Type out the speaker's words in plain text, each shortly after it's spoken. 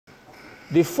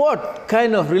the fourth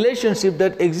kind of relationship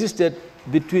that existed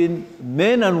between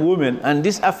men and women, and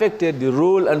this affected the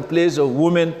role and place of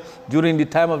women during the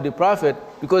time of the Prophet,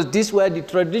 because these were the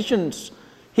traditions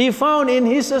he found in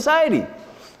his society.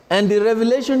 And the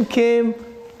revelation came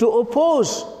to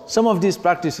oppose some of these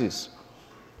practices.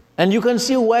 And you can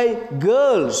see why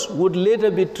girls would later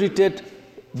be treated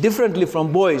differently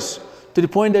from boys, to the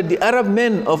point that the Arab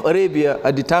men of Arabia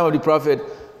at the time of the Prophet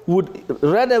would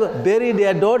rather bury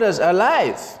their daughters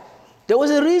alive. There was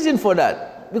a reason for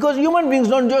that, because human beings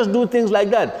don't just do things like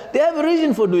that. They have a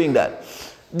reason for doing that.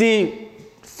 The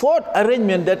fourth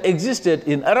arrangement that existed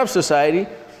in Arab society,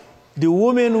 the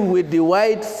women with the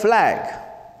white flag.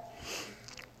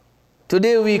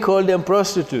 Today we call them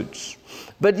prostitutes.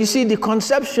 But you see, the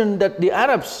conception that the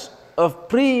Arabs of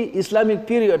pre-Islamic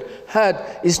period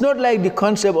had is not like the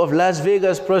concept of Las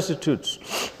Vegas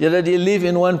prostitutes, that they live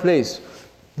in one place.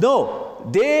 No,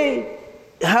 they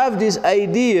have this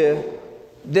idea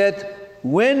that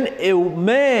when a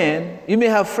man, you may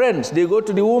have friends, they go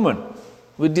to the woman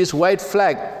with this white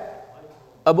flag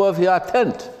above her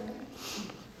tent.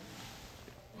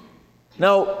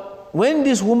 Now, when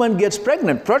this woman gets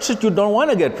pregnant, prostitutes don't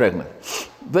want to get pregnant.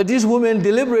 But these women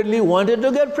deliberately wanted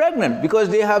to get pregnant because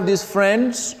they have these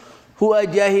friends who are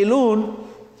jahilun,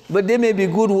 but they may be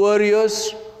good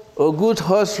warriors or good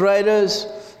horse riders.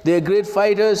 They're great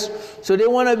fighters. So they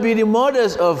want to be the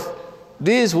mothers of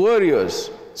these warriors.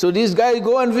 So these guys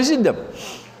go and visit them.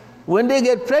 When they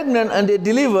get pregnant and they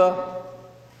deliver,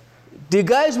 the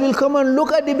guys will come and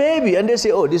look at the baby and they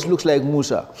say, oh, this looks like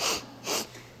Musa.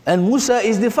 And Musa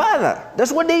is the father.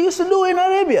 That's what they used to do in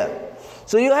Arabia.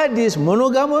 So you had this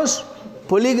monogamous,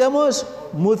 polygamous,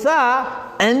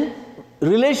 mutha, and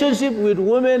relationship with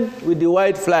women with the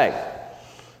white flag.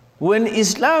 When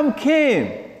Islam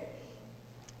came,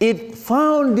 it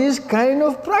found these kind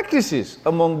of practices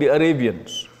among the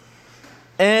Arabians.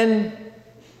 And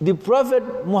the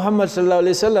Prophet Muhammad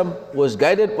ﷺ was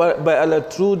guided by Allah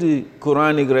through the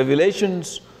Quranic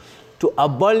revelations to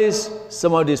abolish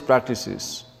some of these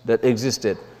practices that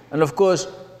existed. And of course,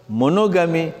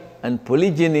 monogamy and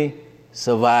polygyny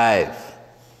survive.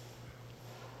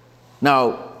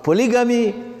 Now,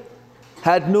 polygamy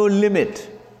had no limit.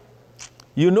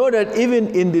 You know that even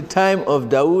in the time of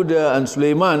Dawood and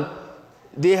Sulayman,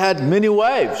 they had many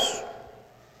wives,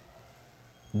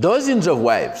 dozens of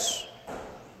wives.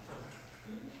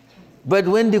 But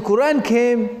when the Quran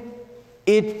came,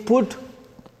 it put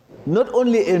not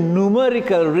only a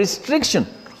numerical restriction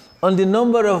on the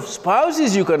number of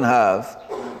spouses you can have,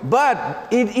 but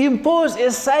it imposed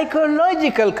a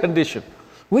psychological condition,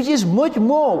 which is much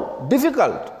more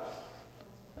difficult.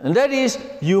 And that is,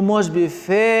 you must be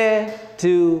fair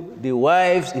to the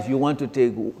wives if you want to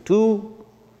take 2,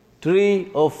 3,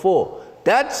 or 4.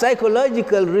 That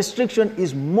psychological restriction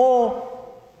is more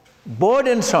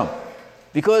burdensome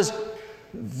because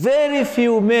very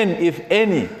few men, if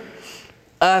any,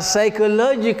 are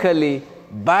psychologically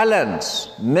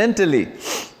balanced mentally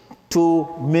to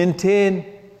maintain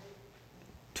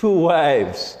 2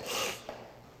 wives,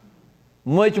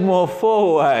 much more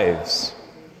 4 wives.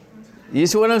 You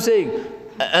see what I'm saying?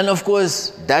 And of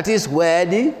course, that is where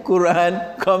the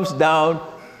Quran comes down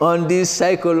on this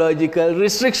psychological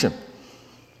restriction.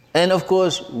 And of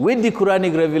course, with the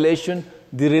Quranic revelation,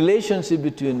 the relationship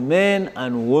between men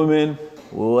and women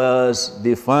was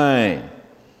defined.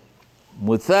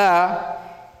 Mutha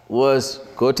was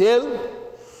curtailed,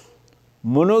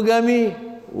 monogamy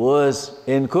was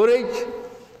encouraged,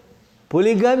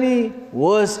 polygamy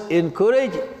was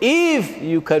encouraged if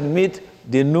you can meet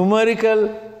the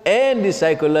numerical and the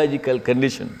psychological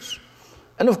conditions.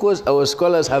 And of course, our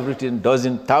scholars have written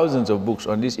dozens, thousands of books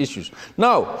on these issues.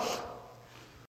 Now,